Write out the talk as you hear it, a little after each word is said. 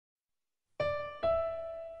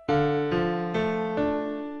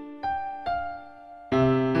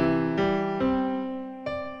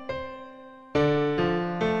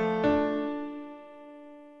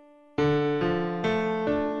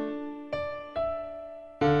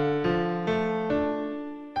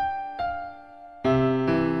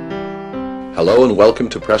Hello and welcome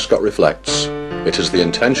to Prescot Reflects. It is the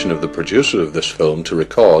intention of the producer of this film to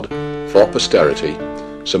record, for posterity,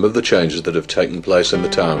 some of the changes that have taken place in the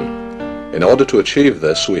town. In order to achieve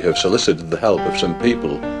this, we have solicited the help of some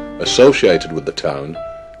people associated with the town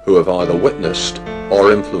who have either witnessed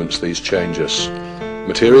or influenced these changes.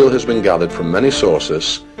 Material has been gathered from many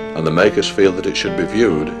sources, and the makers feel that it should be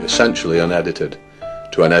viewed essentially unedited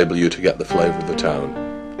to enable you to get the flavour of the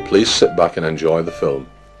town. Please sit back and enjoy the film.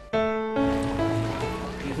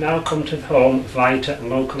 We've now come to the home of writer and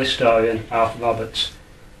local historian Arthur Roberts,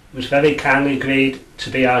 who has very kindly agreed to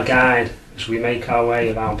be our guide as we make our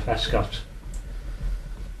way around Prescot.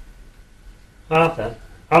 Arthur,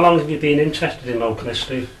 how long have you been interested in local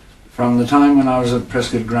history? From the time when I was at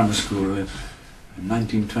Prescot Grammar School in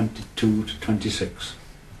 1922 to 26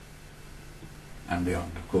 and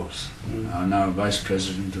beyond, of course. I'm now Vice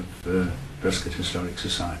President of Prescot Historic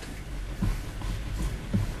Society.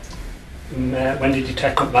 When did you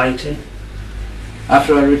take up writing?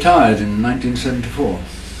 After I retired in 1974,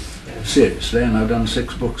 Yeah. seriously, and I've done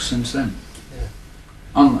 6 books since then. Yeah.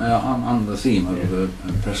 On the theme of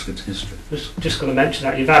Prescot's history. I was just going to mention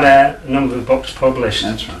that you've had a number of books published.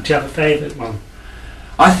 That's right. Do you have a favourite one?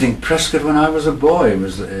 I think Prescot when I was a boy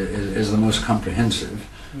is the most comprehensive.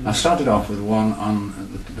 I started off with one on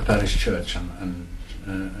the parish church and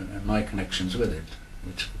my connections with it,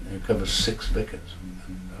 which covers 6 vicars and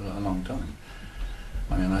a long time.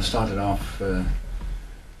 I mean, I started off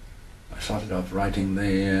writing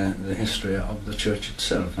the history of the church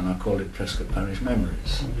itself, and I called it Prescot Parish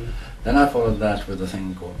Memories. Then I followed that with a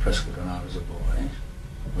thing called Prescot When I Was a Boy,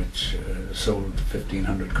 which sold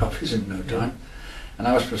 1,500 copies in no time. And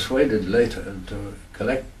I was persuaded later to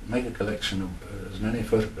make a collection of as many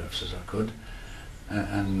photographs as I could,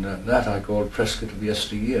 and that I called Prescot of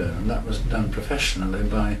Yesteryear, and that was done professionally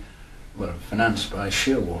by, well, financed by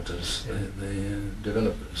Shearwaters, the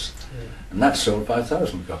developers, and that sold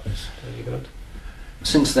 5,000 copies. Very good.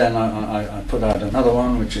 Since then I put out another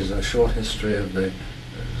one, which is a short history of the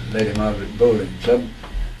Lady Margaret Bowling Club,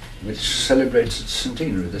 which celebrates its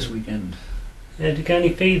centenary this weekend. Did you get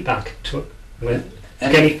any feedback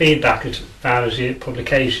as far as your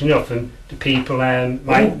publication, from the people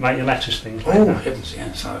write your letters, things like that? Heavens,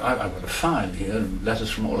 yes. I've got a file here of letters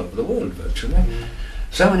from all over the world, virtually.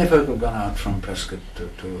 So many folk have gone out from Prescot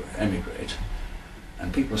to emigrate,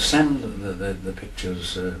 and people send the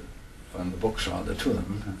pictures and the books rather to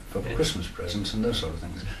them for Christmas presents and those sort of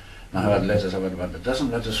things. Now I've had about a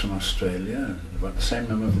dozen letters from Australia, about the same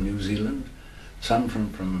number from New Zealand, some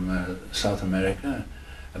from South America.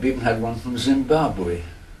 I've even had one from Zimbabwe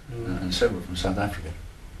and several from South Africa.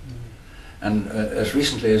 And as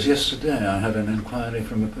recently as yesterday I had an inquiry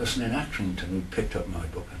from a person in Accrington who picked up my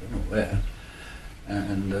book, I don't know where,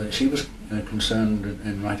 and she was concerned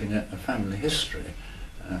in writing a family history,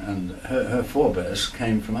 and her forebears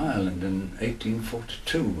came from Ireland in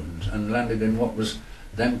 1842 and landed in what was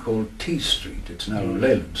then called T Street. It's now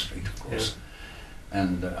Leyland Street, of course.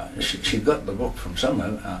 And she got the book from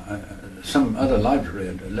somewhere, some other library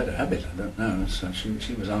had let her have it, I don't know. So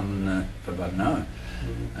she was on for about an hour,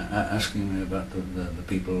 asking me about the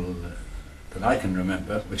people that I can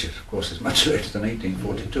remember, which is, of course is much later than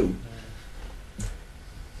 1842.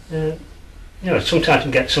 Sometimes you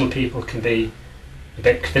can get some people can be a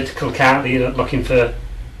bit critical, can't they? Looking for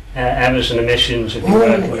errors and omissions of your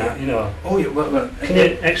work and that, Oh yeah, well, can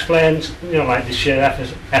you explain, like the sheer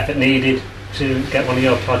effort needed to get one of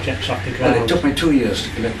your projects off the ground? Well, it took me 2 years to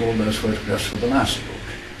collect all those photographs for the last book.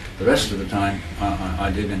 The rest of the time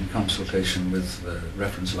I did in consultation with the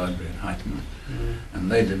Reference Library in Huyton,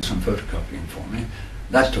 and they did some photocopying for me.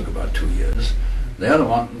 That took about 2 years. The other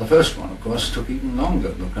one, the first one, of course, took even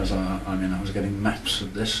longer because I was getting maps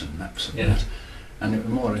of this and maps of that, and it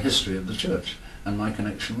was more a history of the church and my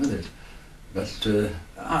connection with it. But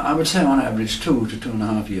I would say on average 2 to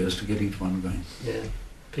 2.5 years to get each one going. Yeah.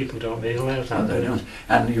 People don't realise that. They don't.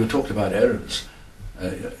 And you talked about errors.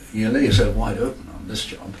 You lay yourself wide open on this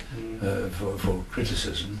job for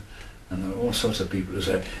criticism, and there are all sorts of people who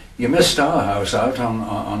say, you missed our house out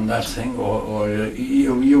on that thing, or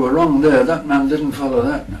you were wrong there, that man didn't follow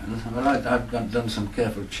that man. Well, I've done some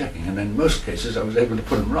careful checking, and in most cases I was able to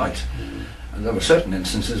put them right. And there were certain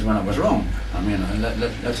instances when I was wrong. I mean,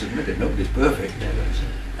 let's admit it, nobody's perfect.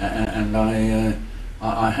 And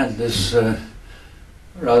I had this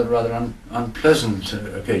rather unpleasant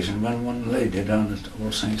occasion when one lady down at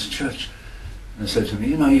All Saints Church said to me,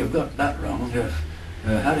 you've got that wrong.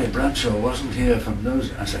 Harry Bradshaw wasn't here from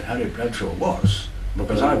those. I said, Harry Bradshaw was,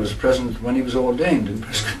 because I was present when he was ordained in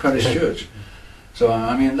Prescot Parish Church. So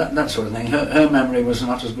I mean that sort of thing. Her memory was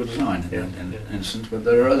not as good as mine in that instance, but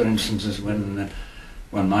there are other instances when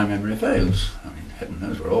my memory fails. I mean, heaven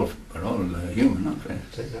knows we're all human, aren't we? I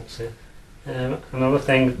think that's it. Another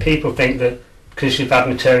thing, people think that because you've had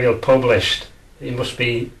material published, you must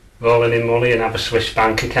be rolling in money and have a Swiss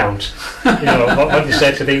bank account. You know, what do you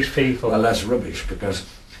say to these people? Well, that's rubbish, because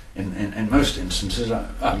in most instances I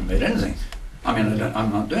haven't made anything. I mean,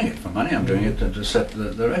 I'm not doing it for money. I'm doing it to set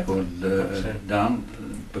the record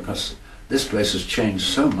down, because this place has changed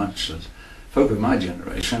so much that folk of my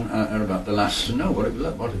generation are about the last to know what it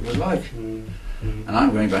was like. And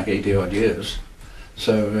I'm going back 80 odd years,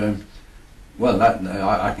 so well, that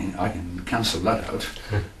I can cancel that out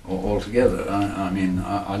altogether. I mean,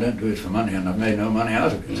 I don't do it for money, and I've made no money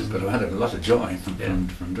out of it, but I've had a lot of joy from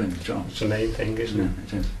doing the job. It's the main thing, isn't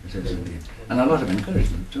it? It is indeed, and a lot of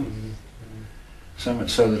encouragement too. So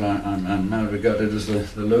much so that I'm now regarded as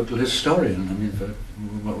the local historian. I mean,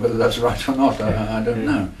 whether that's right or not, I don't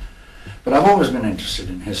know. But I've always been interested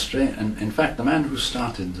in history, and in fact the man who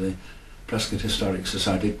started the Prescot Historic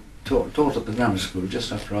Society taught at the grammar school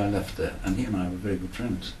just after I left there, and he and I were very good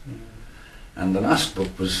friends. And the last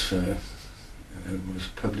book was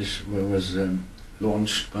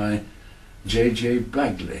launched by J.J.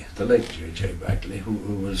 Bagley, the late J.J. Bagley, who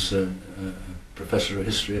was a professor of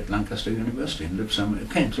history at Lancaster University and lived somewhere.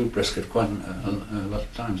 Came through Prescot quite a lot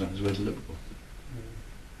of times on his way to Liverpool.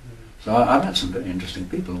 So I've met some very interesting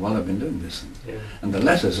people while I've been doing this thing. And the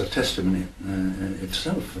letters are testimony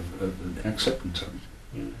itself of the acceptance of it.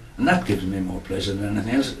 And that gives me more pleasure than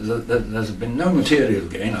anything else. There's been no material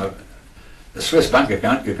gain. The Swiss bank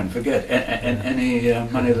account, you can forget. Any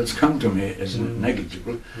money that's come to me is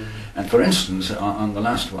negligible. And for instance, on the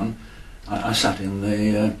last one, I sat in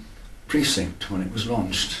the precinct when it was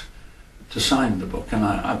launched to sign the book, and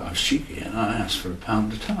I was cheeky, and I asked for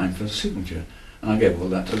 £1 a time for the signature, and I gave all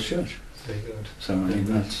that to the church. Very good. So I mean,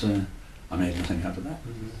 that's I made nothing out of that.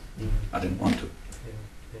 I didn't want to.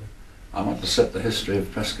 I want to set the history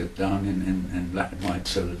of Prescot down in black and white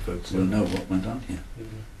so that folks will know what went on here.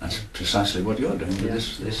 That's precisely what you're doing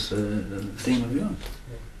with this theme of yours.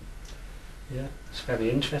 Yeah, it's very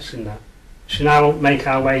interesting that. Should now make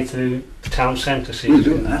our way through the town centre, see We'll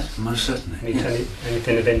do that, most certainly.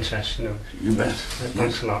 Anything of interest, you know. You bet.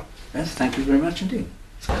 Thanks a lot. Yes, thank you very much indeed.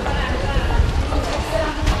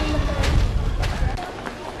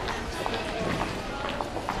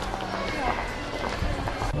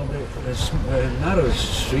 There's narrow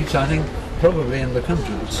streets, I think, probably in the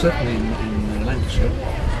country, but certainly in Lancashire.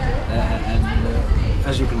 And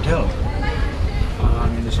as you can tell, I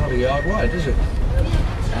mean, it's not a yard wide, is it?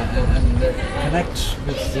 And connects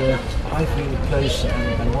with Highfield Place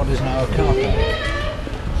and what is now a car park.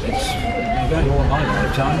 It's been going all my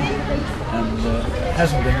lifetime, and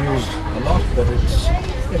hasn't been used a lot, but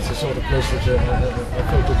it's the sort of place that a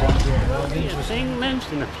people want to be interested in. England's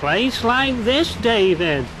in a place like this,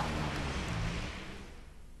 David.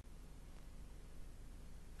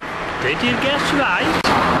 Did you guess right?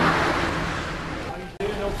 Are you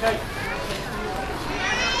doing okay?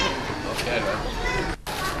 Okay, man.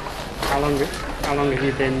 How long have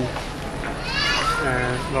you been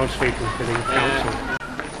road sweeping for the council?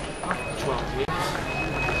 12 years.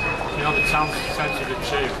 You know, the town's centre of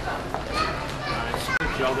two. It's a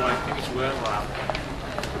good job, I think it's worthwhile.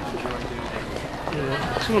 Enjoy doing it.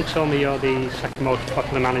 Yeah. Someone told me you're the second most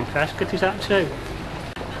popular man in Prescot, is that true?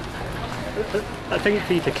 I think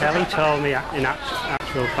Peter Kelly told me in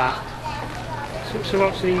actual fact. So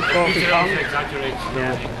what's the pros and cons?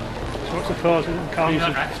 Yeah. So what's the pros and cons? We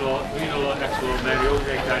know next door, maybe always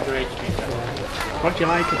exaggerates Peter. What do you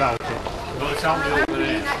like about it? Well, it's out me over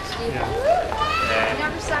there. Yeah.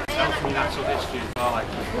 Tells me natural history as well. Like,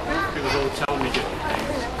 people all tell me different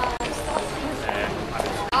things. And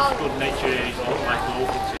good nature is all like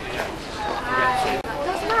local to here.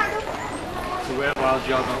 It's a worthwhile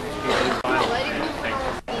job not to people who find things.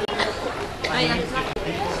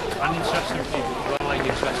 And interesting people as well, like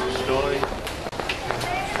interesting stories.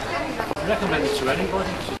 I recommend it to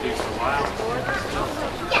anybody to do for a while.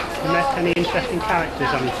 Have you met any interesting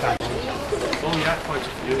characters on the track? Oh yeah, quite a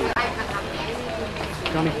few.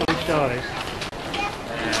 Got any funny stories?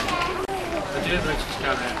 I do, but it's just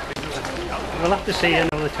kind of... We'll have to see you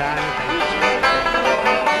another time, I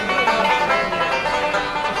think.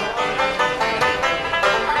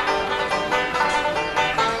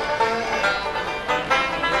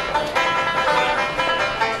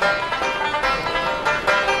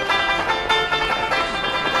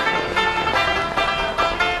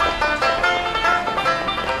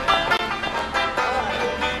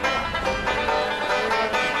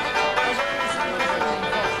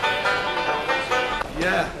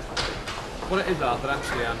 what it is, Art, that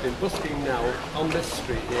actually I've been busking now on this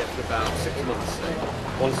street here for about 6 months,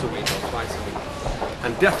 once a week or twice a week.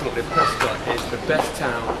 And definitely Prescot is the best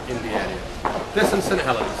town in the area. This and St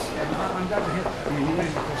Helens. I'm glad to hear that. I mean, you're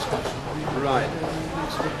in Prescot. Right.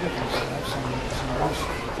 It's a big difference to have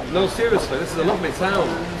some No, seriously, this is a lovely town.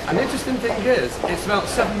 And the interesting thing is, it's about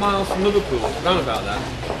 7 miles from Liverpool, round about that.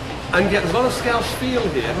 And yet there's a lot of Scouse feel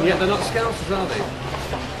here, and yet they're not Scousers, are they?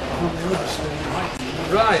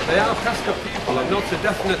 Right, they are Prescot people. I've noticed a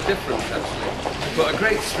definite difference, actually. But a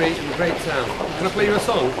great street and a great town. Can I play you a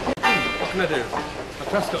song? What can I do? A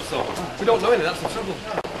Prescot song. We don't know any, that's the trouble.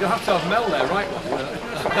 You'll have to have Mel there, right?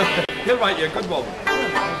 He'll write you a good one.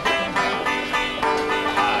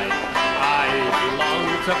 I belong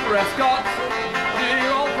to Prescot,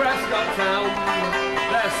 dear old Prescot town.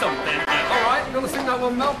 There's something. All right, you want to sing that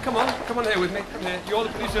one, Mel? Come on here with me. Come here. You're the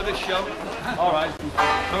producer of this show. All right.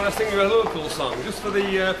 I'm going to sing you a Liverpool song, just for the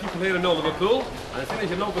people here who know Liverpool. And as soon as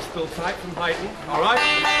you know the spill type from Highton. All right.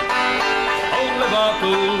 Oh,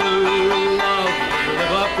 Liverpool, love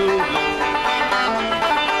Liverpool.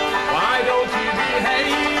 Why don't you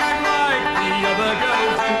behave like the other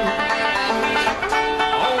girls do?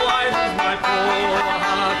 Oh, why does my poor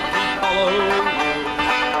heart keep following you?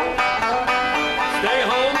 Stay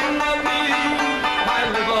home and love me, my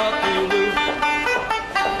Liverpool.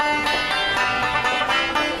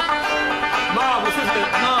 Marvellous, isn't it?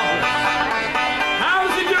 Marvellous. How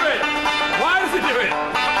does he do it? Why does he do it?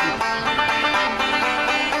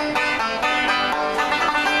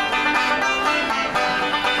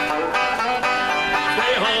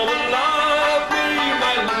 Stay home and love me,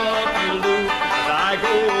 my Liverpool. As I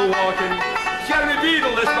go walking. Jeremy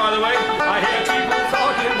Beadle, this, by the way. I hear people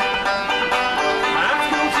talking. And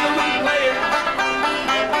school children playing.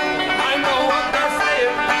 I know what they're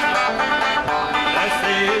saying. They're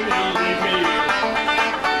saying you'll leave me.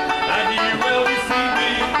 That you will deceive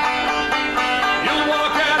me. You'll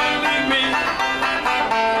walk out and leave me.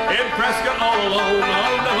 In Prescot all alone.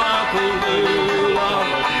 Oh, Liverpool,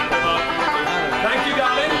 Liverpool. Thank you,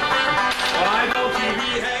 darling. Why don't you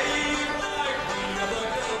behave like the other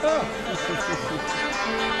girls?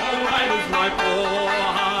 Oh, why does my poor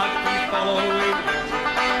heart keep following you?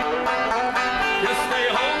 Just stay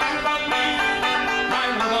home and love me, my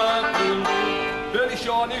Liverpool. Bernie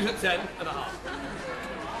Shaw, news at 10:30.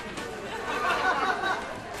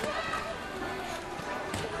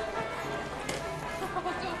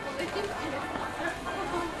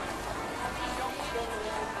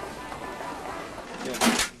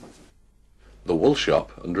 The wool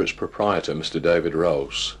shop, under its proprietor, Mr. David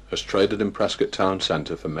Rose, has traded in Prescot town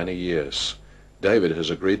centre for many years. David has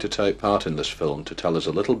agreed to take part in this film to tell us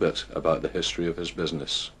a little bit about the history of his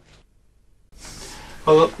business.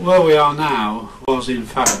 Well, where we are now was in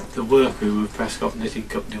fact the workroom of Prescot Knitting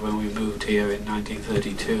Company when we moved here in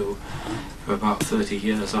 1932, for about 30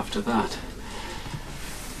 years after that.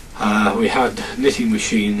 We had knitting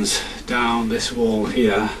machines down this wall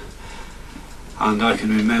here, and I can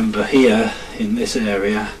remember here in this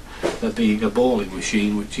area there being a balling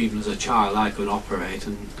machine which even as a child I could operate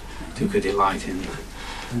and took a delight in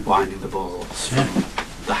winding the balls from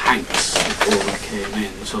the hanks before we came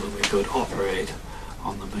in so that we could operate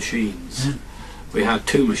on the machines. We had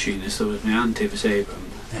two machinists. There was my Auntie Miss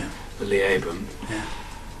Abram, Lily Abram,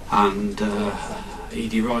 and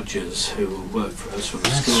Edie Rogers, who worked for us from a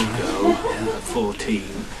schoolgirl at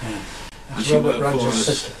 14. And she worked for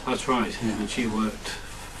us. That's right. And she worked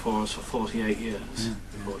for us for 48 years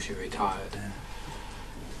before she retired.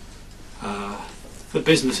 The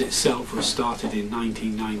business itself was started in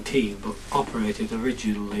 1919, but operated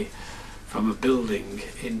originally from a building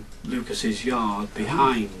in Lucas's yard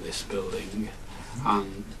behind this building,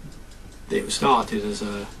 and it started as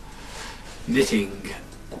a knitting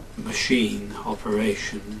machine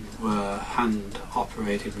operation where hand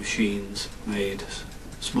operated machines made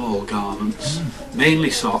small garments, mainly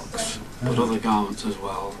socks, but other garments as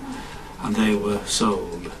well, and they were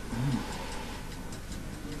sold.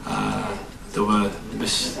 There were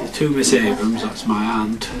two Miss Abrams, that's my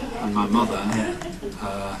aunt and my mother,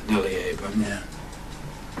 Nellie Abram,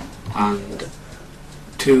 and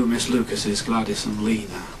two Miss Lucases, Gladys and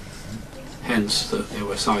Lena, hence that they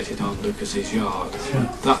were sited on Lucas's yard.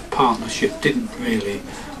 That partnership didn't really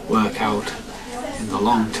work out in the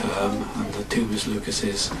long term, and the two Miss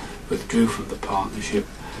Lucases withdrew from the partnership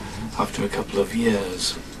after a couple of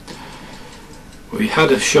years. We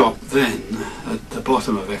had a shop then at the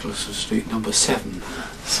bottom of Eccleston Street, number 7,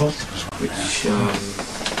 which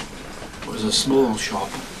was a small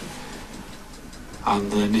shop,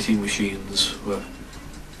 and the knitting machines were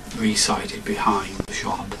resited behind the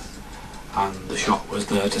shop, and the shop was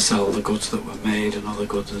there to sell the goods that were made and other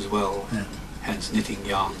goods as well, hence knitting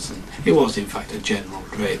yarns, and it was in fact a general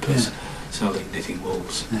draper's selling knitting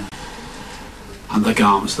wools and the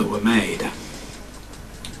garments that were made.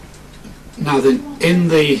 Now then,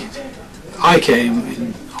 I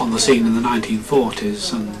came on the scene in the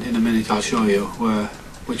 1940s, and in a minute I'll show you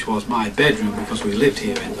which was my bedroom, because we lived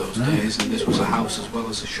here in those days, and this was a house as well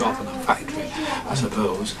as a shop and a factory, I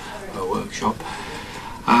suppose, a workshop.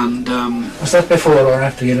 And was that before or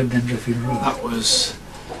after you lived in Driffield Road? That was,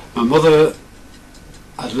 my mother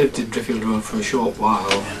had lived in Driffield Road for a short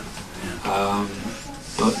while,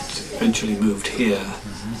 but eventually moved here.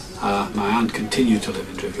 My aunt continued to live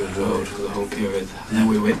in Driffield Road for the whole period, and then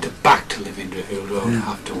we went back to live in Driffield Road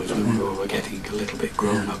afterwards when we were getting a little bit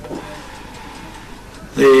grown up.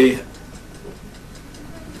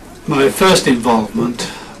 My first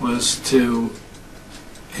involvement was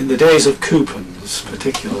in the days of coupons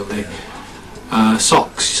particularly,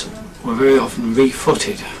 socks were very often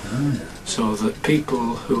refooted, so that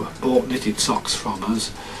people who bought knitted socks from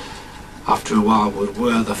us after a while would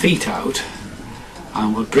wear the feet out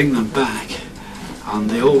and would bring them back, and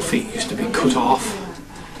the old feet used to be cut off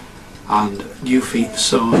and new feet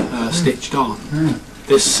stitched on.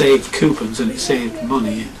 This saved coupons, and it saved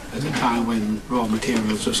money at a time when raw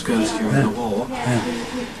materials were scarce during the war.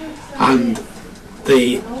 And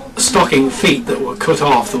the stocking feet that were cut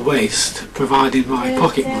off the waist provided my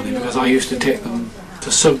pocket money, because I used to take them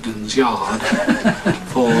to Sugden's yard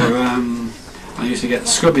for I used to get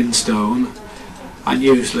scrubbing stone, and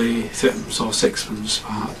usually threepence or sixpence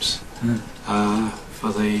perhaps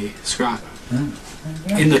for the scrap.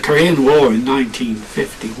 In the Korean War in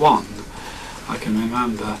 1951, I can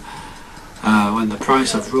remember when the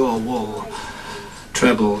price of raw wool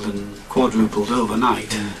trebled and quadrupled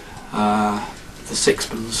overnight, the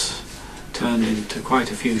sixpence turned into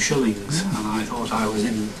quite a few shillings, and I thought I was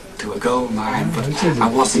into a gold mine, but I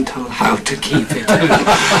wasn't allowed to keep it.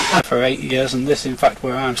 For 8 years, and this in fact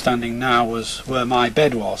where I'm standing now was where my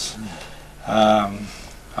bed was.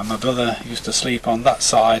 And my brother used to sleep on that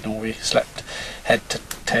side, and we slept head to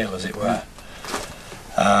tail as it were.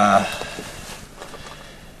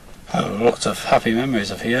 Lots of happy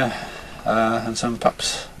memories of here, and some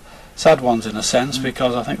perhaps sad ones in a sense,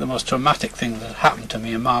 because I think the most traumatic thing that happened to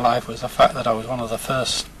me in my life was the fact that I was one of the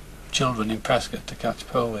first children in Prescot to catch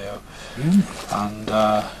polio. And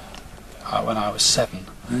when I was 7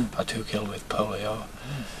 I took ill with polio,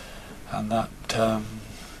 and that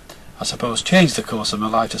I suppose changed the course of my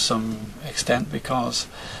life to some extent, because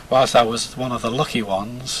whilst I was one of the lucky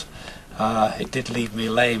ones, it did leave me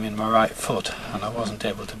lame in my right foot, and I wasn't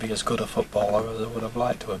able to be as good a footballer as I would have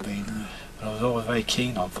liked to have been. But I was always very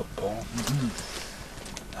keen on football.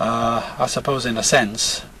 I suppose in a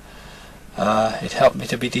sense it helped me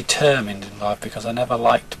to be determined in life, because I never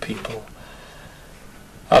liked people.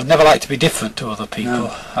 I'd never liked to be different to other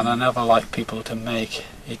people, and I never liked people to make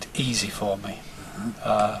it easy for me,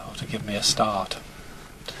 or to give me a start.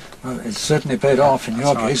 Well, it's certainly paid off in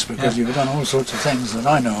your case, because you've done all sorts of things that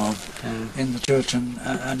I know of in the church and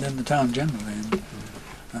in the town generally,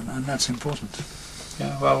 and that's important.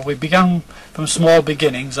 Yeah, well, we began from small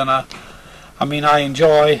beginnings, and I mean, I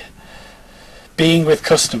enjoy being with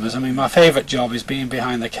customers. I mean, my favourite job is being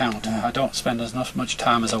behind the counter. I don't spend as much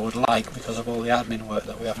time as I would like because of all the admin work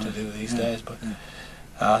that we have to do these days, but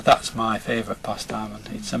that's my favourite pastime, and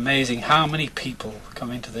it's amazing how many people come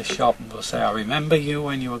into this shop and will say, I remember you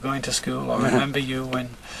when you were going to school, I remember you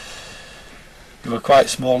when you were quite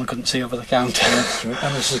small and couldn't see over the counter. That's right.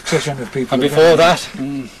 And a succession of people. And before that,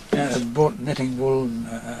 bought knitting wool,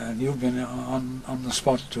 and you've been on the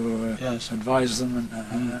spot to advise them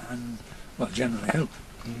and well, generally help.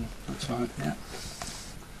 That's right. Yeah.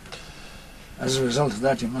 As a result of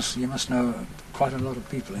that, you must know quite a lot of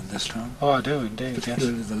people in this town. Oh, I do indeed.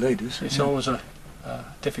 Particularly the ladies. It's always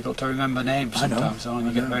difficult to remember names sometimes, and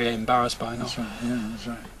you get very embarrassed by That's right. Yeah, that's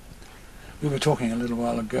right. We were talking a little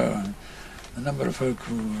while ago, and the number of folk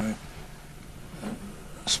who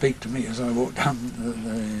speak to me as I walk down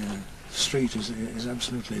the street is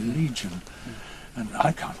absolutely legion, and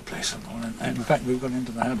I can't place them all. And in fact, we've got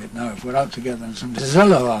into the habit now, if we're out together and somebody says,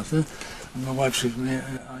 hello Arthur, and my wife says to me,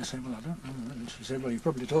 I say, well, I don't know. And she said, well, you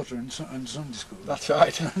probably taught her in Sunday school. That's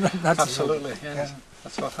right. That's absolutely, yes.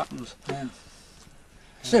 That's what happens. Yeah.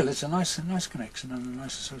 Still, it's a nice connection and a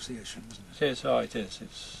nice association, isn't it? It is, it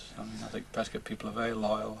is. I mean, I think Prescot people are very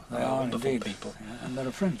loyal. They are wonderful indeed. people. Yeah, and they're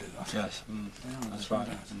a friendly lot. Yes, that's right.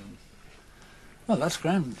 Well, that's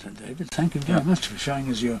grand, David. Thank you very much for showing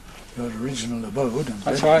us your original abode. And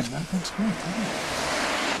that's right. That's great.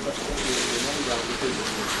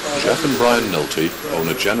 Geoff and Brian Nulty own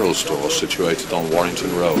a general store situated on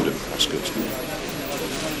Warrington Road in Prescot.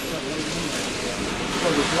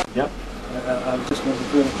 Yep. I've just got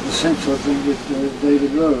the central thing with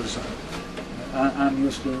David Rose. Anne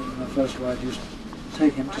used to, my first wife, used to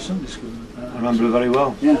take him to Sunday school. I remember her very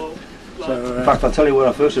well. Yeah. So, in fact, I'll tell you where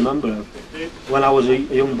I first remember her. When I was a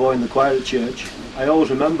young boy in the choir at church, I always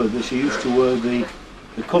remember that she used to wear the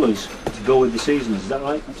colours to go with the seasons. Is that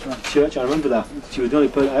right? That's right. Church, I remember that. She was the only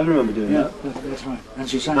person I ever remember doing that. That's right. And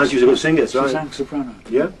she sang. And she was a good singer, that's right. She sang soprano.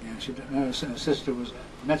 Yeah. Her sister was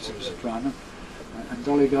mezzo soprano, and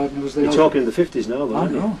Dolly Gardner was the. You're talking in the 50s now, though,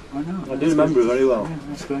 aren't you? I know. I do remember her very well. Yeah,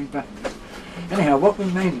 that's going back. Anyhow, what we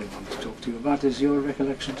mainly want to talk to you about is your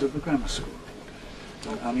recollections of the grammar school.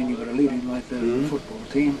 I mean, you were a leading light there in the football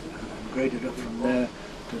team, and graded up from there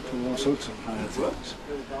to all sorts of higher things.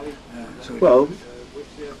 Well,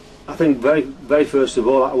 I think very first of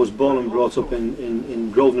all, I was born and brought up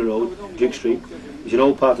in Grosvenor Road, Duke Street, which is an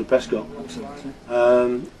old part of Prescot. Absolutely.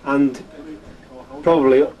 And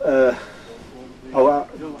probably the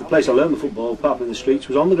place I learned the football, apart from the streets,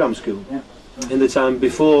 was on the grammar school. Yeah. In the time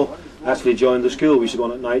before I actually joined the school, we used to go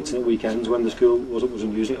on at nights and at weekends when the school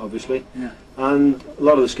wasn't using it, obviously. Yeah. And a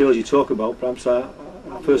lot of the skills you talk about, perhaps I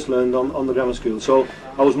first learned on the grammar school. So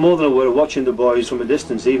I was more than aware of watching the boys from a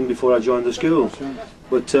distance even before I joined the school. Right.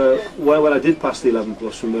 But when I did pass the 11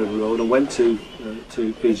 plus from River Road and went to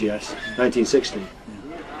PGS 1960,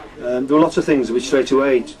 there were lots of things which straight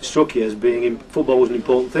away struck you as being football was an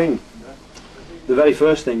important thing. The very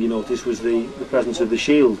first thing you noticed was the presence of the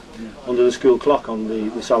shield under the school clock on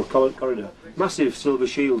the south corridor. Massive silver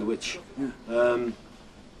shield which I'd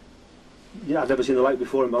never seen the like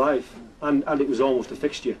before in my life, and it was almost a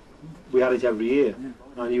fixture. We had it every year,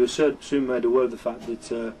 and you were soon made aware of the fact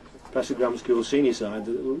that Prescot Grammar School senior side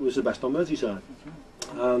was the best on Merseyside.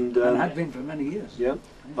 And had been for many years. Yeah,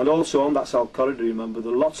 and also on that south corridor, remember,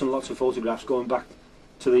 there were lots and lots of photographs going back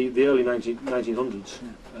to the early 1900s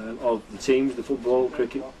of the teams, the football,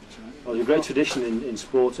 cricket. There was a great tradition in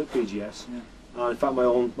sport at PGS. And in fact, my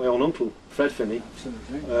own uncle, Fred Finney,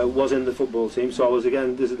 was in the football team. So I was,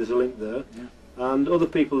 again, there's a link there. And other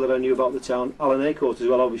people that I knew about the town, Alan Acourt as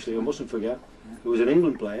well, obviously, I mustn't forget, who was an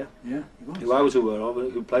England player, who I was aware of,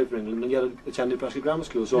 who played for England, and yet attended Prescot Grammar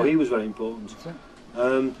School. So he was very important.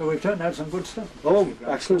 So we've turned out some good stuff. Oh,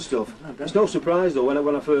 excellent stuff. It's no surprise though,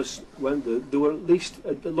 when I first went there were at least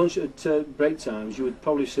at lunch at break times you would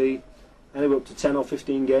probably see anywhere up to 10 or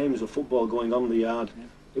 15 games of football going on in the yard.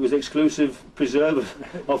 It was the exclusive preserve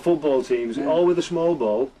of football teams, all with a small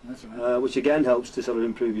ball, which again helps to sort of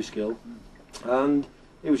improve your skill. And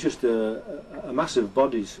it was just a massive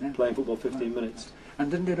bodies playing football 15 minutes. And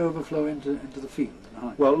didn't it overflow into the field?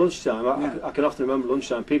 Well, lunchtime, I can often remember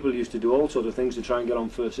lunchtime, people used to do all sorts of things to try and get on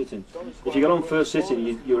first sitting. If you got on first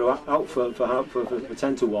sitting, you were out for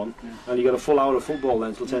 10 to 1, and you got a full hour of football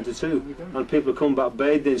then till 10 to 2. And people would come back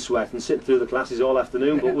bathed in sweat and sit through the classes all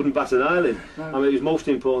afternoon, but wouldn't bat an eyelid. I mean, it was most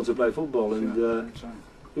important to play football, and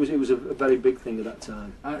it was a very big thing at that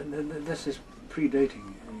time. This is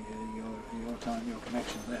predating your time, your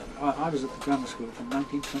connection there. I was at the grammar school from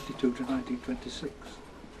 1922 to 1926.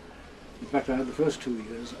 In fact, I had the first 2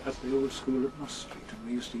 years at the old school at Moss Street, and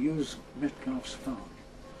we used to use Metcalfe's farm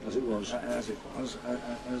as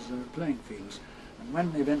playing fields. And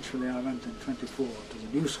when eventually I went in 24 to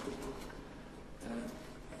the new school,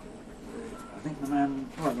 I think the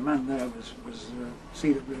man there was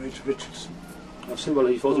C.W.H. Richardson. I've seen one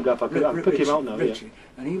of his photographs. I could pick him out now. Richie,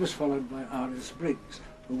 and he was followed by R.S. Briggs,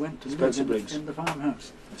 who went to live in the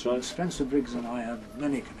farmhouse. That's right. Spencer Briggs and I had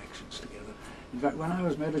many connections together. In fact, when I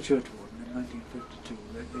was made a church warden in 1952,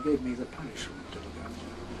 they gave me the parish room to look after.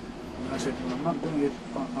 And I said, well, I'm not doing it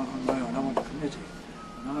on my own, I want a committee.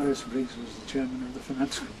 And R.S. Briggs was the chairman of the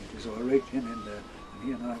finance committee, so I raked him in there, and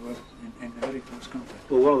he and I were in very close contact.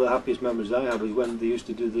 Well, one of the happiest memories I have is when they used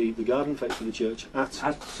to do the garden fete for the church at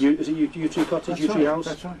is it U2 Cottage, U3 House?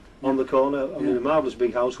 That's right. On the corner. I mean, a marvellous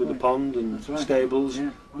big house with a pond and stables,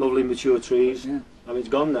 lovely mature trees. I mean, it's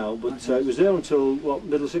gone now, but it was there until,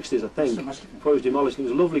 middle 60s, I think, before it was demolished. It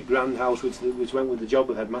was a lovely grand house which went with the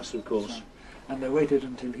job of headmaster, of course. Right. And they waited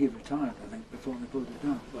until he retired, I think, before they pulled it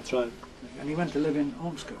down. That's right. And he went to live in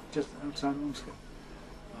Ormscote, just outside Ormscote.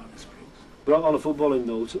 But on a footballing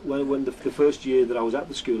note, when the first year that I was at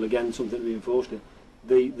the school, again, something reinforced it,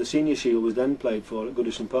 the senior shield was then played for at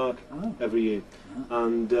Goodison Park every year.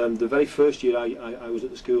 And the very first year I was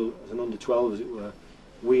at the school, as an under-12 as it were,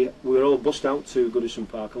 we were all bussed out to Goodison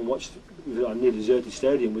Park and watched a near deserted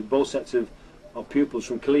stadium with both sets of of pupils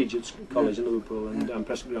from collegiate college in Liverpool and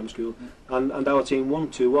Prescot Grammar School, and our team won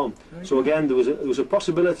 2-1. So again, there was a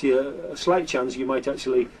possibility, a slight chance you might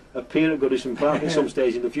actually appear at Goodison Park at some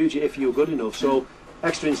stage in the future if you were good enough. So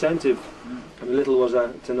extra incentive. I mean, little was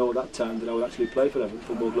I to know at that time that I would actually play for Everton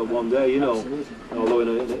Football Club one day, you know, although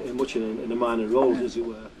in a minor role, as it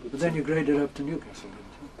were. But then you graded up to Newcastle, didn't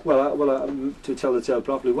you? Well, to tell the tale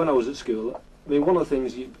properly, when I was at school, I mean, one of the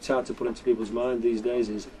things it's hard to put into people's mind these days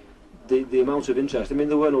is the amount of interest. I mean,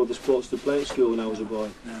 there were no other sports to play at school when I was a boy,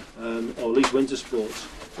 or at least winter sports.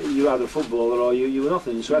 You were either a footballer or you were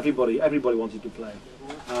nothing, so everybody wanted to play.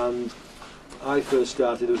 And I first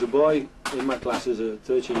started, there was a boy in my class as a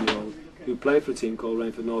 13-year-old who played for a team called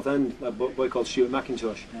Rainford North End, a boy called Stuart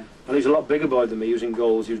McIntosh. And he was a lot bigger boy than me, he was in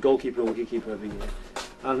goals, he was goalkeeper and wicketkeeper every year.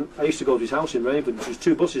 And I used to go to his house in Rainford, which was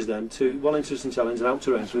 2 buses then, one into St Helens and out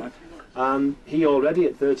to Rainford. And he already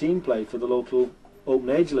at 13 played for the local Open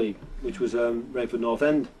Age League, which was Rainford North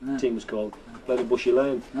End, team was called, played at Bushy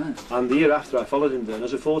Lane. And the year after I followed him there, and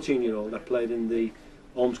as a 14-year-old I played in the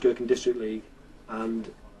Ormskirk District League,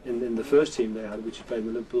 and in the first team they had, which played in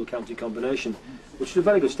the Liverpool County Combination, which is a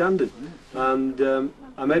very good standard. And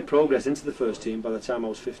I made progress into the first team by the time I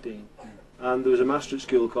was 15. And there was a master at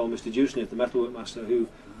school called Mr. Dewsnip, the metalwork master, who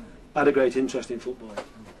had a great interest in football.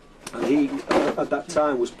 And he, at that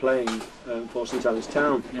time, was playing for St Helens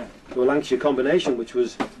Town, for a Lancashire Combination, which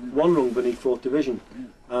was 1 rung beneath 4th Division.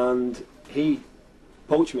 And he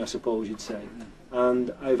poached me, I suppose you'd say.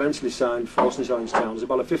 And I eventually signed for St Helens Town as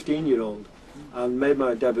about a 15-year-old. And made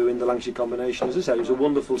my debut in the Lancashire Combination. As I said, it was a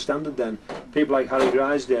wonderful standard then. People like Harry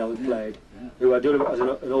Drysdale who played, who I do as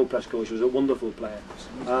an old press coach, was a wonderful player.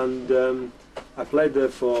 And I played there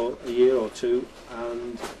for a year or 2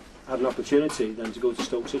 and had an opportunity then to go to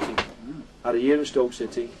Stoke City. I had a year at Stoke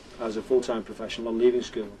City as a full-time professional on leaving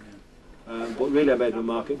school. But really I made my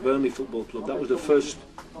mark at Burnley Football Club. That was the first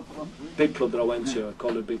big club that I went to. I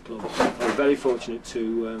called it a big club. I was very fortunate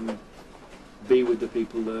to be with the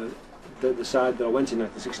people there. The side that I went in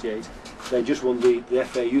 1968, they just won the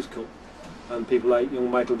FA Youth Cup, and people like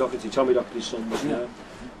young Michael Doherty, Tommy Doherty's son was there,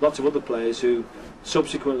 lots of other players who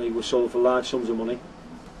subsequently were sold for large sums of money,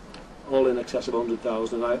 all in excess of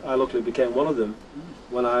 100,000, and I luckily became one of them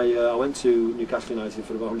when I went to Newcastle United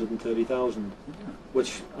for about 130,000,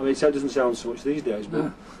 which, I mean, it doesn't sound so much these days,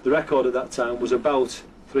 but the record at that time was about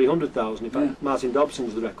 300,000. In fact, Martin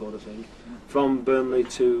Dobson's the record, I think, from Burnley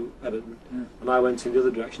to Everton, and I went in the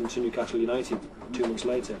other direction to Newcastle United 2 months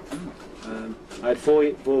later. I had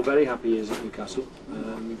four very happy years at Newcastle,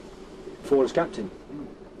 4 as captain.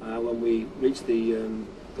 When we reached the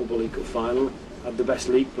Football League Cup final, had the best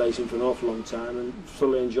league placing for an awful long time, and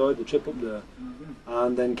thoroughly enjoyed the trip up there.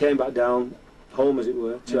 And then came back down home, as it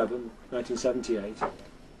were, to Everton, 1978.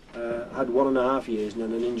 Had 1.5 years, and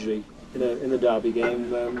then an injury in the derby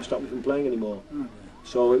game stopped me from playing anymore.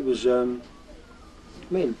 So it was, I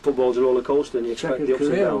mean, football's a roller coaster and you expect the ups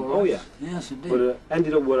and downs. Oh yeah. Yes, indeed. But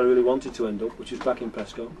ended up where I really wanted to end up, which was back in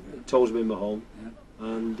Prescot. Tollesby, my home.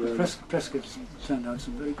 And Prescot's turned out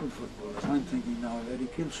some very good footballers. I'm thinking now of Eddie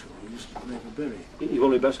Kilshaw, who used to play for Bury. He's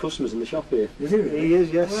one of the best customers in the shop here. Is he really? He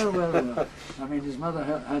is, yes. Well. I mean, his mother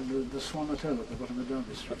had the Swan Hotel at the bottom of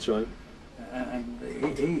Derby Street. That's right. And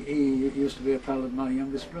he used to be a pal of my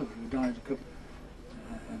youngest brother, who died a couple.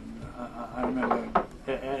 And I remember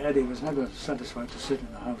Eddie was never satisfied to sit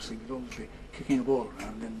in the house. He was always kicking a ball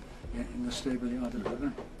around in the stable yard at the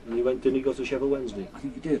back. And didn't he go to Sheffield Wednesday? I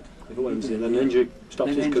think he did. Sheffield Wednesday, and then the injury stopped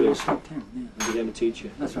his career. Injury stopped him, and became a teacher.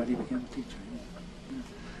 That's right, he became a teacher,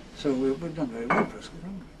 So we've done very well, Prescot,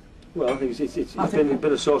 haven't we? Well, I think it's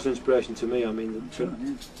been a source of inspiration to me. I mean, there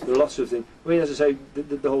are lots of things. I mean, as I say,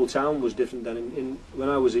 the whole town was different then. When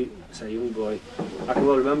I was a young boy, I can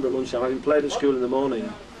well remember at lunchtime, having played at school in the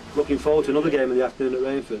morning, looking forward to another game in the afternoon at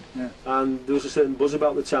Rainford. And there was a certain buzz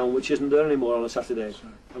about the town which isn't there anymore on a Saturday.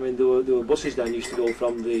 I mean, there were buses then used to go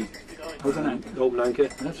from the Open Anchor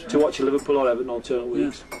to watch Liverpool or Everton alternate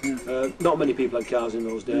weeks. Not many people had cars in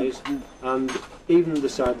those days, and even the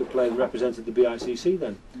side that played and represented the BICC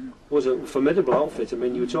then was a formidable outfit. I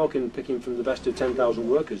mean, you were picking from the best of 10,000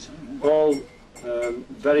 workers, all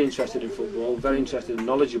very interested in football, very interested and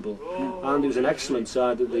knowledgeable, and it was an excellent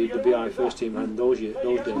side that the BI first team had in those days,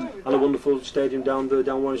 and a wonderful stadium down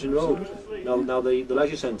Warrington Road, now the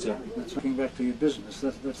leisure centre. Looking back to your business,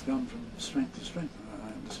 that's gone from strength to strength.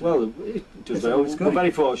 Well, we're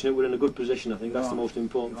very fortunate, we're in a good position. I think that's the most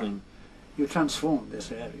important thing. You transformed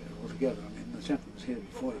this area altogether. I mean, the gentleman was here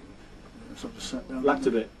before you. sort of sat down. Lacked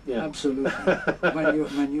a bit, yeah. Absolutely.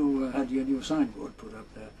 when you had your new signboard put up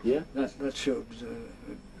there, Yeah. that showed.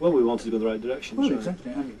 Well, we wanted to go in the right direction. Well, so.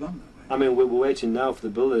 exactly, and you've gone that way. I mean, we're waiting now for the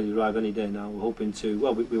builder to arrive any day now. We're hoping to,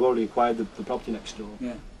 well, we've already acquired the property next door.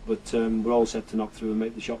 Yeah. But we're all set to knock through and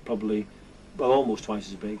make the shop probably, well, almost twice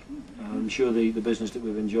as big. I'm sure the business that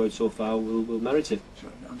we've enjoyed so far will merit it. So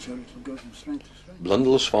I'm sure it will go from strength to strength.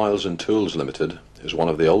 Blundell's Files and Tools Limited is one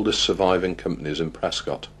of the oldest surviving companies in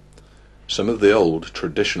Prescot. Some of the old,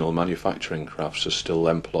 traditional manufacturing crafts are still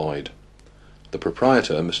employed. The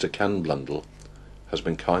proprietor, Mr. Ken Blundell, has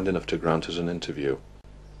been kind enough to grant us an interview.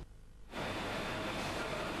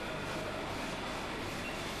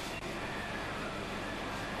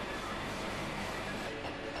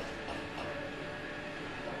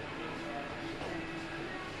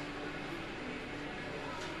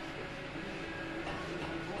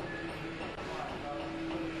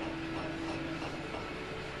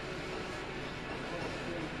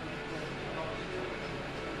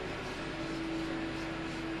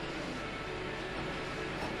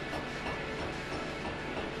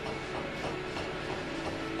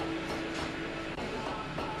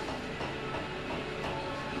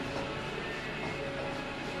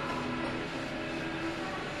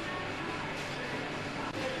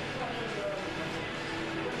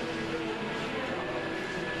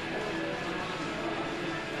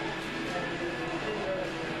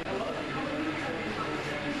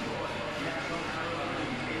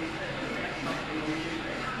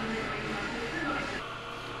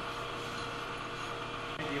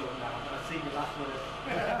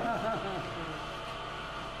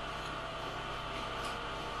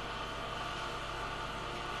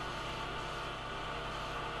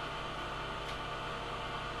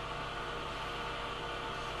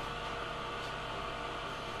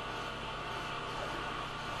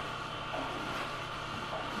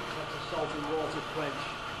 Salt and water quench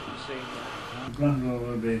that you've seen there. Blundell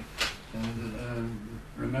will be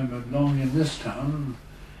remembered long in this town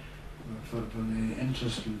for the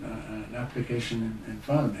interest and application in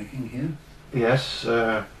file making here. Yes,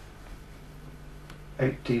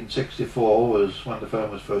 1864 was when the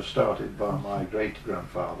firm was first started by my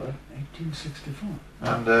great-grandfather. 1864?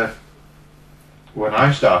 And when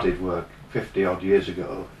I started work 50 odd years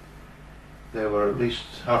ago, there were at least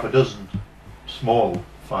half a dozen small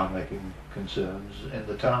file-making concerns in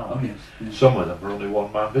the town. Oh yes, yes. Some of them were only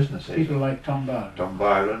one-man businesses. People like Tom Byron. Tom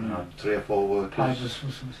Byron Yeah. had 3 or 4 workers. Pivers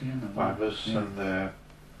was he in them? Pivers Yeah. and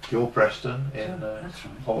Joe Preston in That's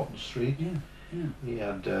right. Horton Street. Yeah, yeah. He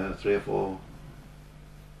had 3 or 4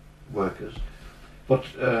 workers. But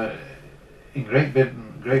in Great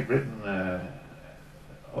Britain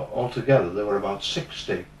altogether there were about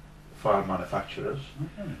 60 file manufacturers.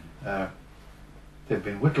 Okay. They've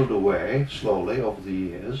been whittled away slowly over the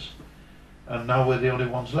years, and now we're the only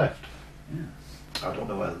ones left. Yeah. I don't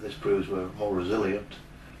know whether this proves we're more resilient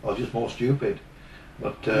or just more stupid,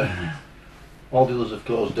 but all the others have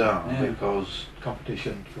closed down because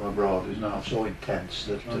competition from abroad is now so intense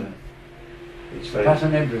that it's very...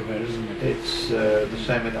 Pattern everywhere, isn't it? It's the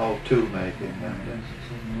same in old tool making, and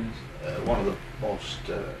one of the most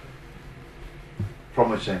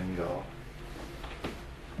promising or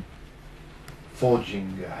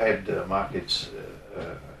forging ahead markets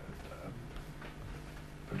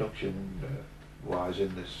production wise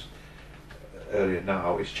in this area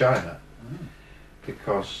now is China,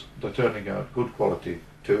 because they're turning out good quality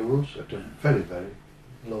tools at a very, very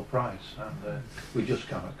low price, and we just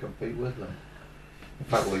cannot compete with them. In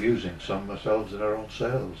fact, we're using some ourselves in our own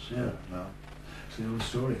sales now. It's the old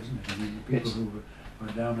story, isn't it? I mean, the people who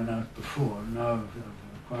were down and out before now have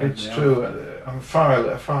acquired It's true. A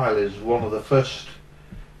file is one of the first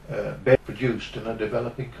produced in a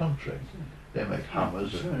developing country. They make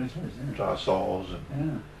hammers and dry saws and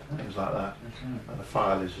things like that. And a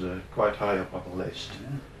file is quite high up on the list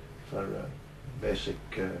for basic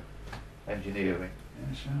engineering.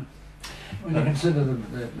 Yeah, sure. When you consider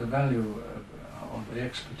the value of the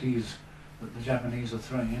expertise that the Japanese are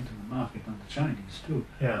throwing into the market and the Chinese too.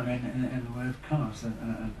 Yeah. I mean, in the way of cars and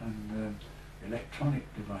electronic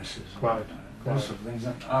devices, Quite. those sort of things.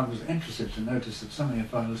 And I was interested to notice that some of your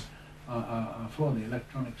files are for the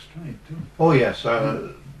electronics trade too. Oh yes,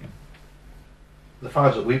 the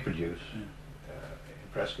files that we produce in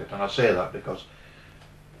Prescot, and I say that because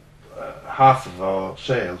half of our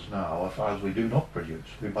sales now are files we do not produce.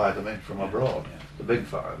 We buy them in from abroad, the big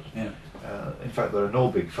files. In fact, there are no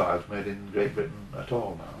big files made in Great Britain at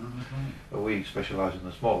all now. We specialise in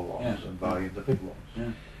the small ones and buy in the big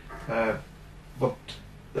ones. But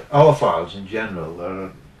our files in general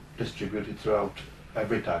are distributed throughout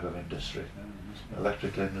every type of industry,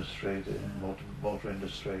 electrical industry, the motor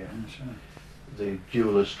industry, and the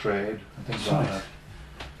jeweller's trade, and things like that.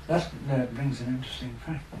 That brings an interesting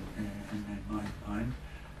fact in my mind.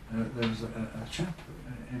 There was a chap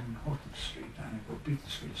in Horton Street, I think, or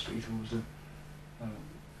Beaconsfield Street, who was a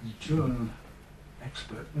jewel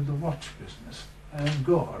expert with the watch business.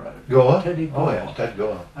 Gore? Teddy Gore. Oh yes, Ted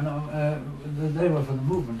Gore. And they were for the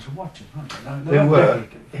movement of watches, weren't they? They were.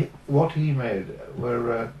 What he made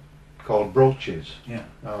were called brooches. Yeah.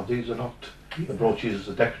 Now these are not the brooches,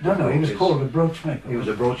 the decorative No, he was brooches. called a brooch maker. He was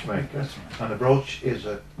a brooch maker. That's right. And a brooch is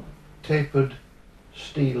a tapered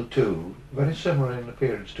steel tool, very similar in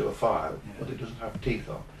appearance to a file, but it doesn't have teeth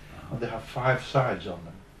on. And they have 5 sides on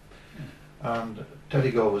them. And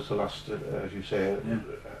Teddy Gore was the last, as you say,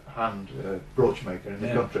 hand brooch maker in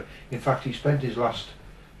the country. In fact, he spent his last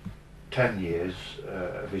 10 years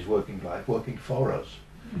of his working life working for us.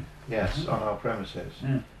 Yes, on our premises.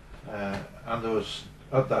 And there was,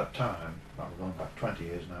 at that time, well, we're going back 20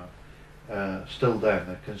 years now, still then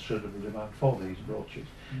a considerable demand for these brooches.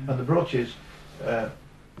 And the brooches,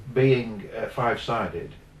 being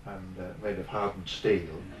 5-sided and made of hardened steel,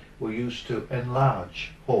 were used to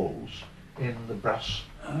enlarge holes in the brass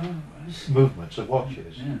movements of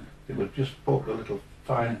watches. They would just poke a little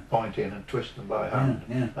fine point in and twist them by hand,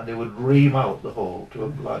 and they would ream out the hole to a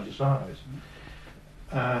larger size.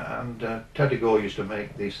 And Teddy Gore used to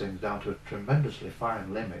make these things down to tremendously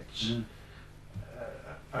fine limits.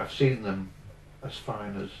 I've seen them as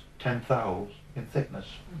fine as 10 thous in thickness,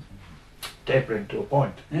 tapering to a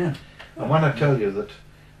point. And when I tell you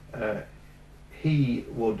that he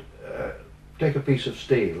would take a piece of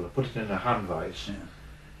steel and put it in a hand vise,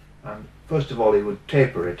 and first of all he would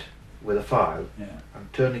taper it with a file,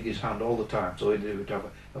 and turning his hand all the time so he would have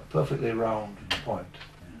a perfectly round point,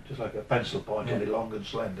 just like a pencil point, only long and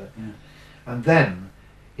slender. And then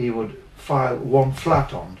he would file one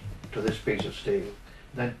flat on to this piece of steel,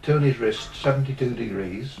 then turn his wrist 72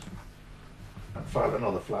 degrees and file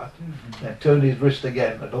another flat, then turn his wrist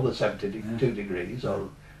again another 72 degrees, or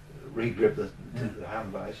re-grip the hand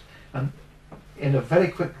vise, and in a very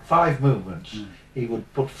quick 5 movements he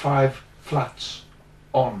would put 5 flats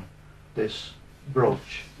on this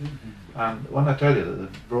brooch. And when I tell you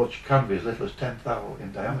that the brooch can be as little as 10 thou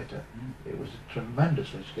in diameter, it was a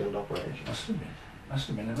tremendously skilled operation. Must have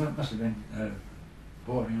been. It must have been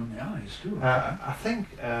boring on the eyes too. I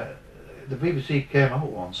think the BBC came out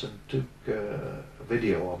once and took a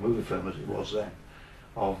video or movie film, as it was then,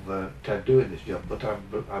 of Ted doing this job, but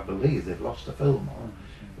I believe they've lost the film, or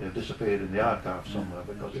they've disappeared in the archive somewhere,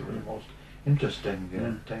 because it was the most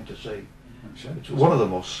interesting thing to see. It's one of the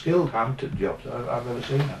most skilled handed jobs I've ever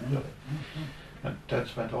seen, actually. And Ted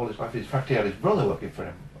spent all his life. In fact, he had his brother working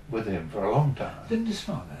with him for a long time. Didn't his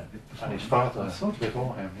father have it before? And his father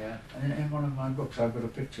before him, And in one of my books I've got a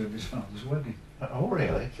picture of his father's wedding. Oh,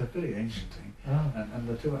 really? It's a very ancient thing. Oh. And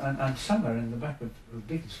the two, and somewhere in the back of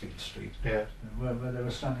Beaconsfield Street, where they were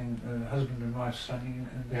standing, husband and wife standing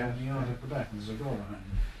in the yard at the back, and there's a door behind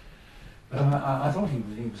them. But I thought he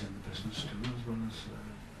was in the business too, as well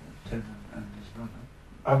as Ted and his brother.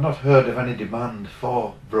 I've not heard of any demand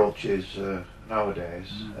for brooches nowadays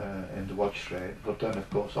in the watch trade, but then of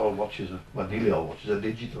course all watches are, well, nearly all watches are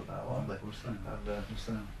digital now, aren't they? And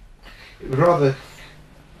it was rather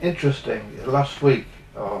interesting. Last week,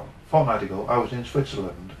 or fortnight ago, I was in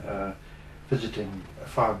Switzerland visiting a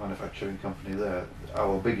file manufacturing company there,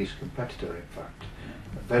 our biggest competitor in fact,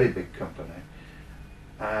 a very big company,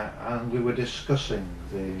 and we were discussing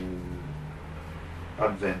the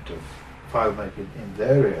advent of file making in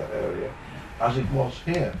their area as it was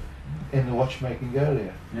here in the watchmaking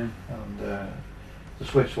area. And the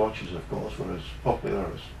Swiss watches, of course, were as popular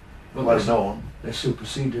as well known. They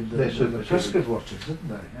superseded the Prescot watches, didn't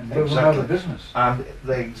they? And they were Exactly. out of business. And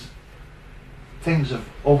things have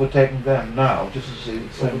overtaken them now, just as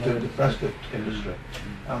it's overtaken the Prescot industry.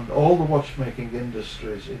 And all the watchmaking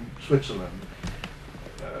industries in Switzerland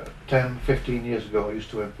 10, 15 years ago used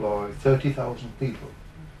to employ 30,000 people.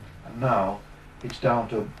 And now it's down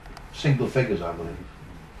to single figures, I believe,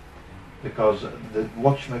 because the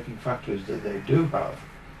watchmaking factories that they do have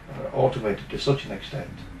are automated to such an extent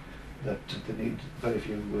that they need very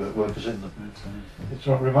few workers in them. It's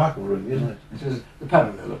remarkable, really, isn't it? It is. The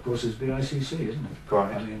parallel, of course, is the ICC, isn't it?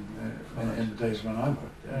 Quite. I mean, in the days when I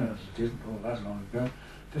worked there, it isn't all that long ago,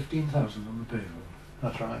 15,000 on the payroll.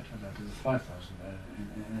 That's right. And that is 5,000 there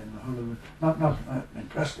in the whole of not in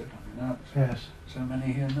Prescot. I mean, yes. So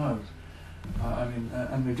many here now. I mean,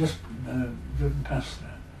 and we've just driven past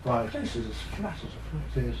there. Right. The place is as flat as a floor.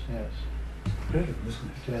 It is, yes. It's incredible, isn't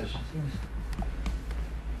it? It is.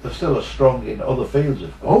 they're still as strong in other fields,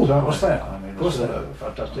 of Oh, course, of aren't course they? they are. I mean, Of course they're they still are. a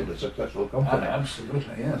fantastically successful company.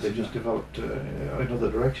 Absolutely, yes. They just developed in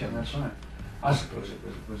other directions. That's right. I suppose it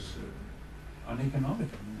was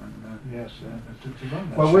uneconomical. Yes. To run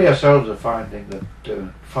that. Well, we ourselves are finding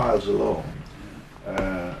that files alone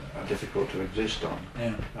are difficult to exist on,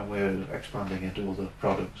 Yeah. and we're expanding into other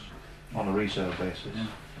products on a resale basis. Yeah.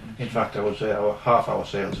 In fact, I would say half our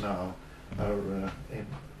sales now are in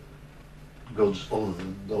goods other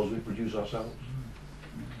than those we produce ourselves.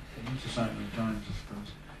 It's a sign of the times, I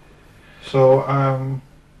suppose. So I'm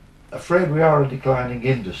afraid we are a declining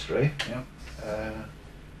industry. Yeah.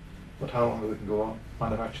 But how long we can go on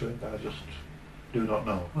manufacturing, I just do not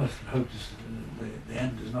know. Well, I hope the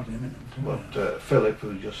end is not imminent. But Philip,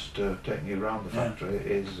 who's just taking you around the Yeah. factory,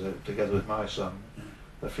 is together with my son,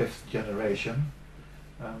 the 5th generation,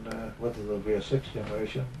 and whether there'll be a 6th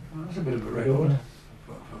generation. Well, that's a bit of a we don't record know.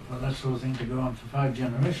 for that sort of thing to go on for 5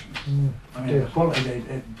 generations. I mean, Yes. the quality,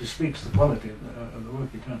 it bespeaks the quality of the work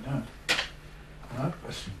you turned out. Without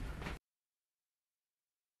question.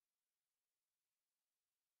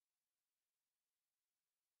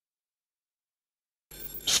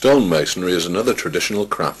 Stonemasonry is another traditional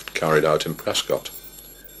craft carried out in Prescot.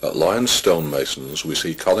 At Lyons Stonemasons we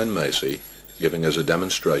see Colin Macy giving us a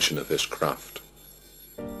demonstration of his craft.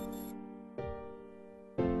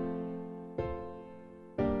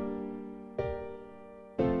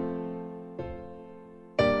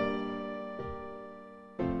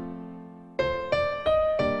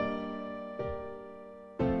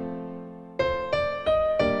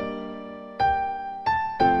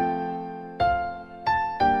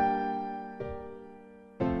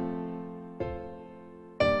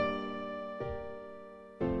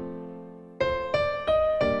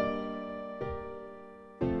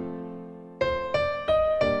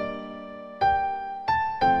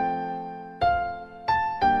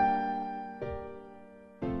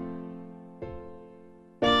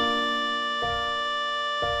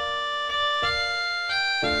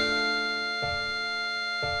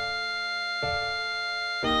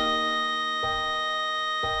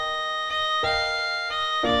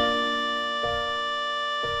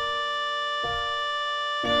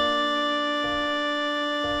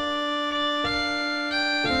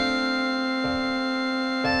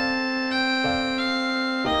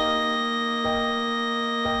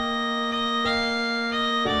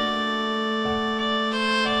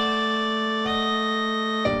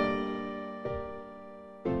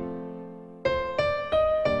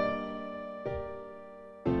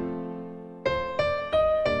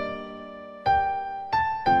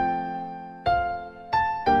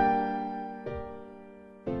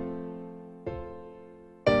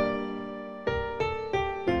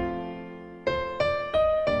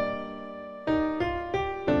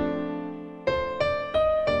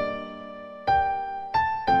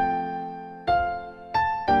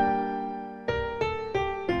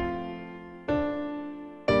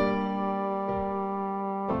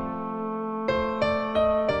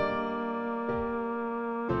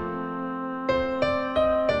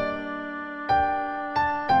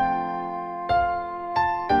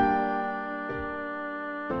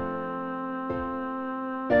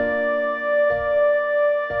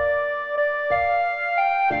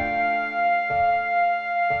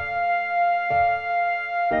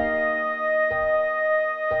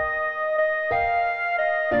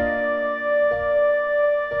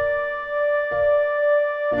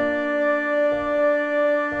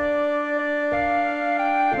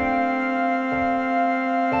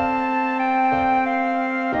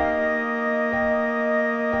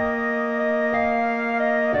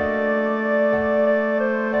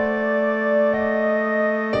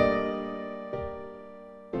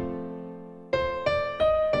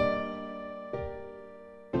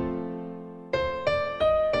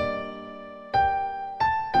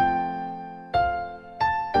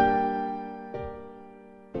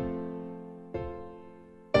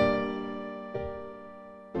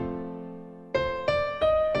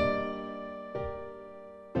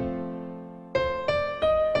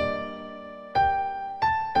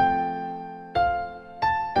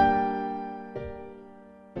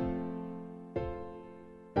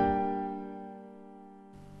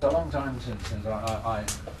 It's a long time since I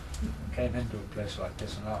came into a place like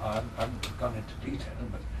this, and I haven't gone into detail,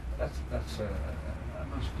 but that's a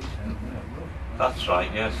nice detail. That's right,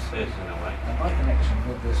 yes, it is in a way. And my connection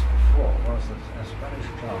with this before was that as a Spanish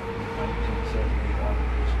clerk in 1938 I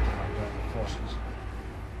joined the forces.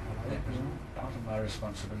 It was part of my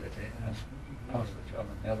responsibility as part of the job,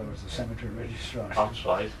 and the other was the cemetery registrar. That's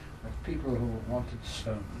right. With people who wanted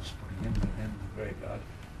stones putting in the graveyard,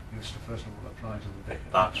 used to first of all apply to the vicar.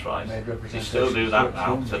 That's right. Made You still do that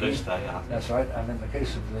now representations to through this me. day. Yeah. That's right, and in the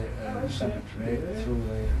case of the cemetery, through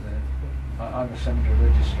I'm a cemetery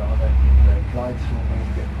registrar, they applied through me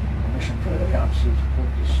to get permission from the council to put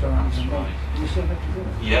the stones in. Right. Do you still have to do it?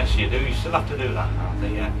 Yes, you do. You still have to do that now.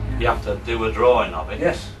 You have to do a drawing of it.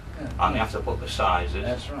 Yes. And you have to put the sizes.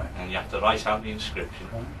 That's right. And you have to write out the inscription.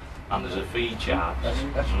 Right. And there's a fee charge.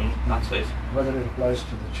 That's it. Whether it applies to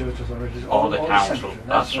the church authorities Or the council. cemetery.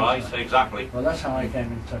 That's right, exactly. Well, that's how I came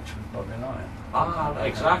in touch with Bobby Lyon. Ah,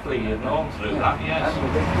 exactly. You've known through that, yes. And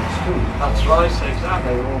the victims too. That's right,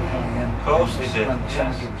 exactly. They were all coming in. Of course they did. When the Yes.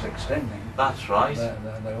 cemetery was extending. That's right.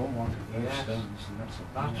 They all wanted those Yes. stones, and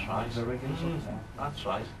That's right. It's a regular sort of thing. That's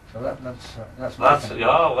right. So that's That's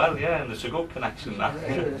well, yeah, and it's a good connection. That It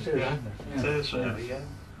is, yeah. isn't it? It is really, yeah.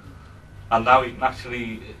 And now you can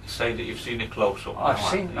actually say that you've seen it close up. I've now,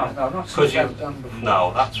 seen. haven't No, I've not you? seen that done before.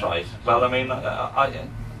 No, that's right. Well, I mean,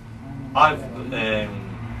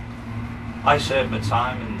 I served my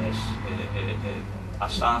time in this. I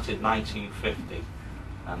started 1950,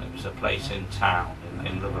 and it was a place in town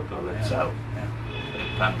in Liverpool itself, in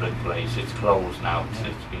Pembroke Place. It's closed now.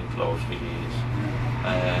 It's been closed for years.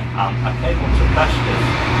 And I came up to Prescot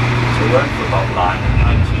to work for Bob Lyon in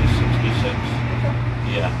 1966.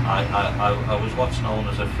 Yeah, I was what's known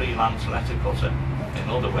as a freelance letter cutter. In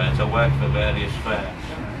other words, I worked for various firms,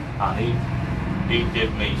 and he'd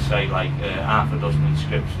give me, say, like half a dozen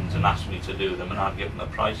inscriptions and ask me to do them, and I'd give him a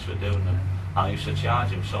price for doing them. And I used to charge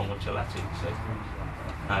him so much a letter, you see.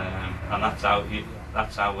 And that's how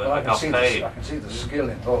I got paid. I can see the skill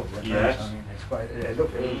involved in Yes. that. I mean, it's quite. It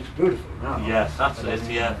looks beautiful now. Yes, that's it.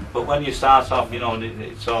 Yeah, but when you start off, you know,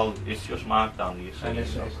 it's just marked on you. See, And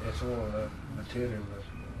it's so. all material that,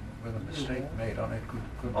 with a mistake made on it, could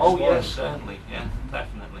Oh spoil. yes, certainly. Yeah,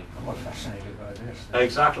 definitely. I'm not fascinated by this.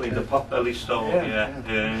 Exactly, the potbelly stone. Yeah.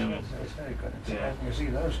 It's very good. Yeah. You see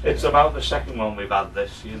those. It's about the second one we've had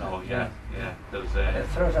this, you know. Yeah. There's, It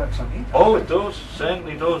throws out some heat. oh, it does.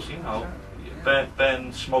 Certainly does. You know,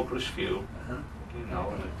 burn smokeless fuel. You know,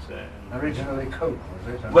 and it's. Originally coke,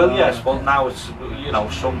 was it? Well, yes, but now it's, you know,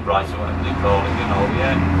 sunbright or whatever they call it, you know,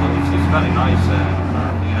 yeah. Well, it's very nice,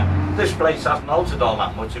 yeah. This place hasn't altered all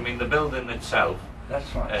that much. I mean, the building itself,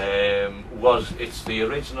 that's right. it's the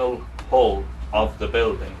original hull of the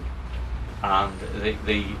building, and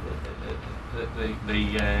the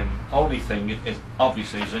only thing is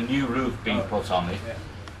obviously is a new roof being put on it. Yeah.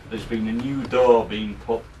 There's been a new door being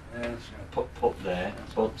put Yes, put there,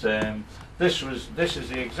 but this is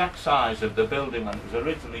the exact size of the building when it was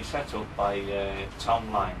originally set up by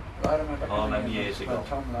Tom Lyon. I remember all coming them in years ago. when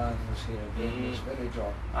Tom Lyon was here doing this very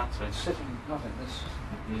job. That's it. Sitting, not in this,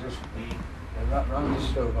 just Mm. round the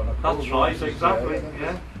stove on a cold That's right, night, exactly.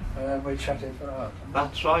 yeah. Yeah, We chatted for hours.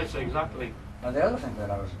 that's right, exactly. And the other thing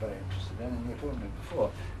that I was very interested in, and you told me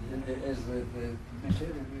before, is the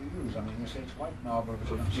material you use. I mean, you say it's white marble.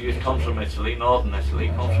 But It comes from Italy, northern Italy,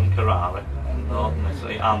 it comes from Kerala, northern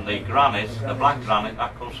Italy, and the granite, the black granite,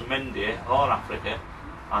 that comes from India or Africa,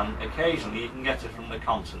 and occasionally you can get it from the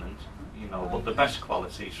continent, you know, but the best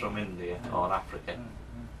quality is from India or Africa.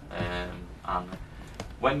 And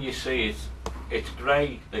when you see it, it's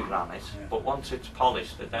grey, the granite, but once it's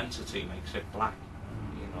polished, the density makes it black,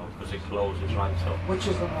 you know, because it closes right up. Which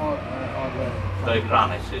is the more The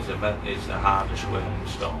granite is the hardest working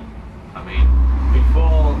stone. I mean,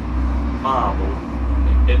 before marble,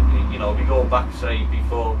 you know, we go back, say,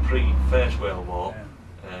 before First World War,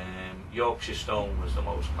 Yorkshire stone was the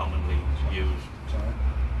most commonly used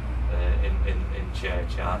in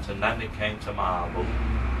churchyards, and then it came to marble.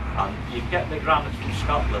 And you'd get the granite from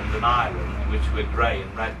Scotland and Ireland, which were grey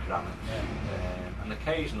and red granite. And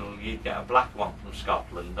occasionally you'd get a black one from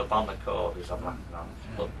Scotland. The Bonnecord is a black granite.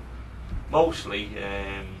 But mostly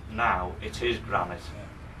now it is granite.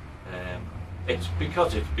 It's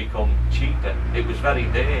because it's become cheaper. It was very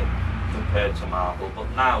dear compared to marble, but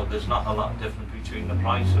now there's not a lot of difference between the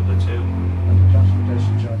price of the two. And the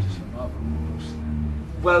transportation charges for marble, of course.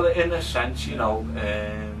 Well, in a sense, you know,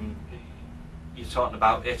 you're talking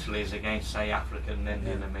about Italy's against, say, Africa and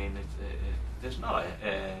Indian. I mean, there's not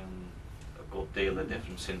a good deal of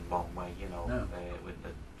difference in one way, you know, with the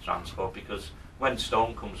transport, because when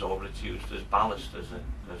stone comes over, it's used as ballast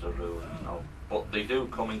as a rule, you know. But they do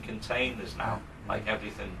come in containers now, like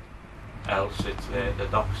everything else. It's the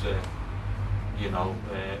docks are, you know,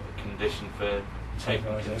 conditioned for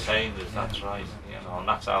taking containers. That's right, you know, and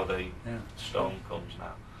that's how the stone comes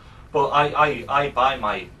now. But I buy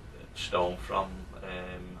my stone from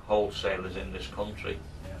wholesalers in this country,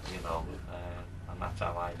 you know, and that's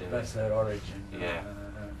how I do it. That's their origin. Yeah.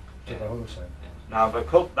 To the wholesale. Now if I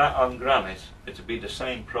cut that on granite, it'd be the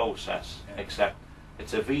same process, except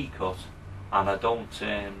it's a V cut, and I don't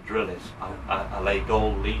drill it. I lay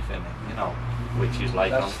gold leaf in it, you know, which is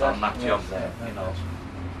like on that job there, you know,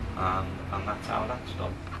 and that's how that's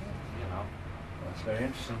done, you know. That's very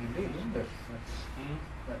interesting indeed, isn't it?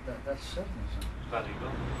 That's certainly something. Very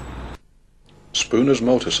good. Spooner's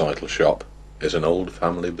motorcycle shop is an old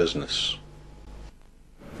family business.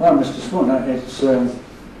 Well, Mr. Spooner,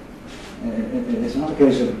 it's not a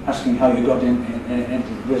case of asking how you got into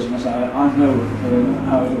the business. I know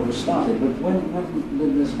how it all started, but when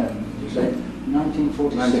did this happen? Did you say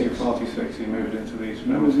 1946? 1946 he moved into these He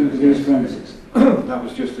moved into these premises. That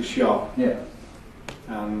was just a shop. Yeah.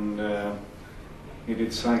 And he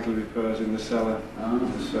did cycle repairs in the cellar,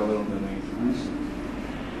 the cellar underneath. Nice.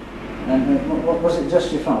 And what was it,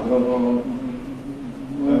 just your father? Or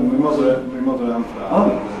my mother and father.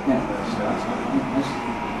 Oh, yeah.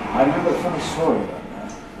 I remember a funny story about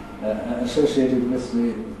that, associated with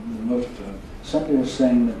the motor club. Somebody was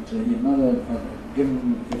saying that your mother had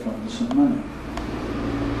given your father some money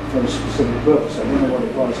for a specific purpose. I don't know what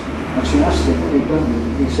it was. And she asked him what he'd done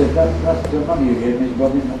with it. He said, that the money you gave me is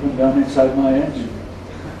bobbing up and down inside my engine.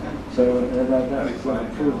 So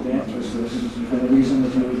that proved the interest for the reason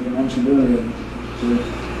that you mentioned earlier. To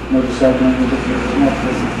motorcycling, it was not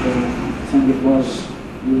the thing it was.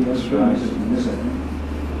 That's right. Is it?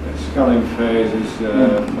 Sculling phase is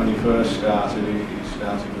when he first started. He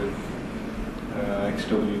started with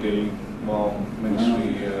XWD, more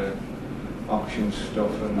ministry options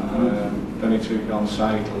stuff, and then he took on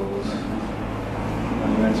cycles,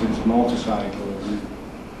 and he went into motorcycles.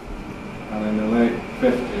 And in the late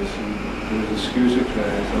 50s, there was a scooter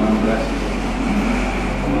craze around the rest of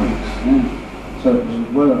the So it was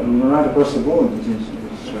right across the board that his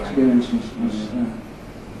experience was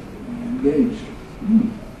engaged.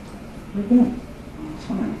 Very good.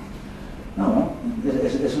 Fine. Oh well,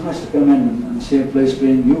 it's nice to come in and see a place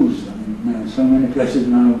being used. I mean, so many places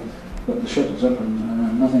now got the shutters up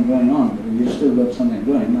and nothing going on, but if you've still got something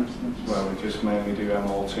going, that's well, we just mainly do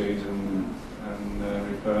MOTs and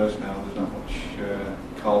repairs now. There's not much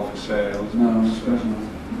call for sales. No, I suppose not.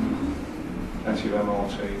 Plenty of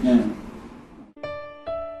MOTs. Yeah.